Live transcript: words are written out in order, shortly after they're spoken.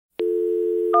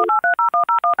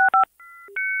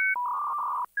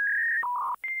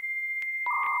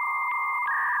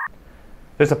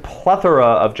There's a plethora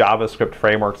of JavaScript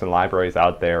frameworks and libraries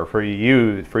out there for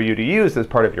you to use as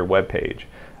part of your web page.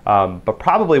 But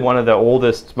probably one of the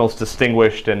oldest, most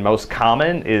distinguished, and most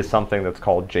common is something that's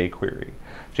called jQuery.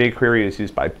 jQuery is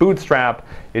used by Bootstrap.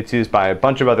 It's used by a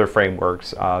bunch of other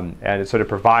frameworks, and it sort of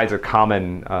provides a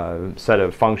common set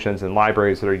of functions and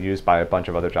libraries that are used by a bunch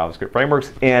of other JavaScript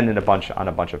frameworks and on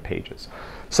a bunch of pages.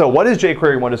 So what is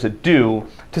jQuery and what does it do?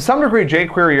 To some degree,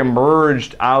 jQuery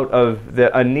emerged out of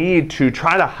a need to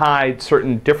try to hide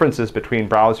certain differences between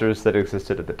browsers that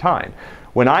existed at the time.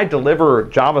 When I deliver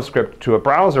JavaScript to a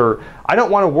browser, I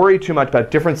don't want to worry too much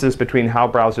about differences between how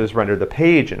browsers render the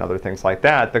page and other things like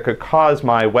that that could cause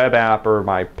my web app or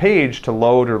my page to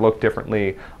load or look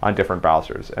differently on different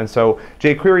browsers. And so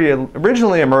jQuery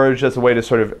originally emerged as a way to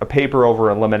sort of paper over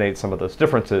and eliminate some of those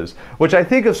differences, which I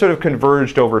think have sort of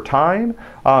converged over time,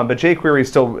 but jQuery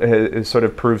still sort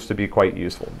of proves to be quite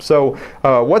useful. So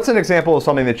what's an example of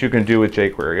something that you can do with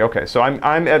jQuery? Okay, so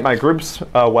I'm at my group's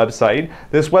website.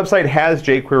 This website has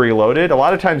jQuery loaded. A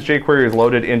lot of times jQuery is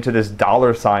loaded into this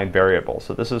 $sign variable.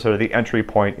 So this is sort of the entry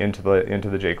point into the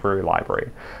jQuery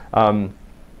library.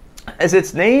 As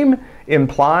its name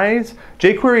implies,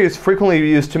 jQuery is frequently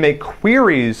used to make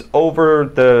queries over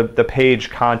the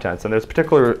page contents. And there's a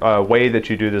particular way that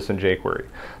you do this in jQuery.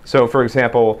 So for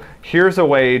example, here's a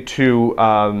way to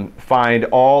find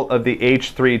all of the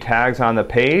H3 tags on the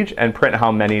page and print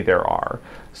how many there are.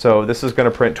 So this is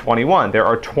going to print 21. There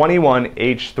are 21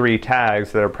 H3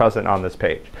 tags that are present on this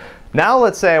page. Now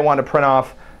let's say I want to print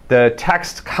off the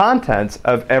text contents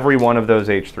of every one of those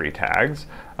H3 tags.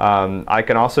 I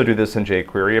can also do this in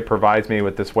jQuery. It provides me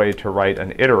with this way to write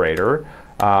an iterator.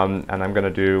 And I'm going to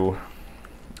do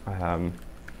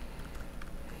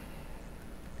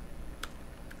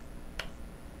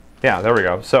yeah, there we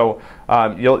go. So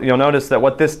you'll notice that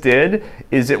what this did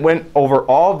is it went over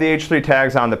all of the H3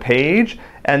 tags on the page,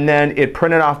 and then it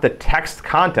printed off the text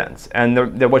contents.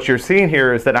 And what you're seeing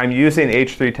here is that I'm using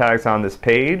H3 tags on this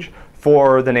page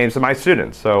for the names of my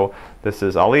students. So this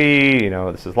is Ali,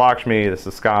 this is Lakshmi, this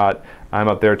is Scott. I'm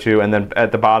up there too. And then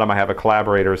at the bottom, I have a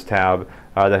collaborators tab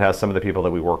that has some of the people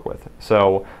that we work with.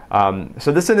 So,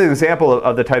 so this is an example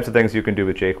of the types of things you can do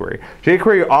with jQuery.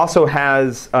 jQuery also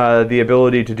has the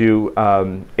ability to do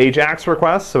AJAX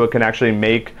requests, so it can actually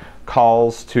make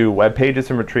calls to web pages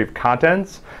and retrieve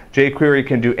contents. jQuery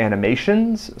can do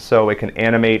animations, so it can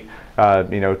animate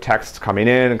text coming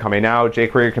in and coming out.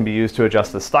 jQuery can be used to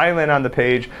adjust the styling on the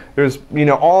page. There's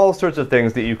all sorts of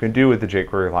things that you can do with the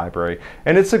jQuery library.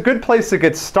 And it's a good place to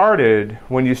get started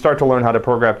when you start to learn how to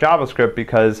program JavaScript,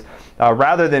 because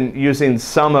rather than using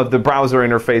some of the browser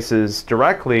interfaces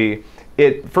directly,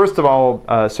 it, first of all,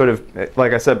 sort of,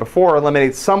 like I said before,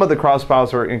 eliminates some of the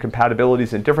cross-browser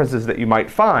incompatibilities and differences that you might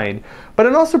find, but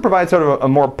it also provides sort of a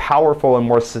more powerful and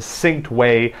more succinct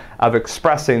way of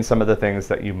expressing some of the things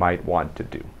that you might want to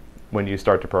do when you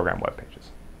start to program web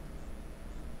pages.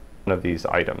 One of these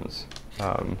items,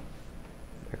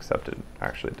 except it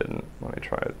actually didn't. Let me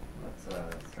try it. Let's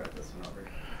start this one over.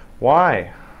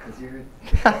 Why? Because you're...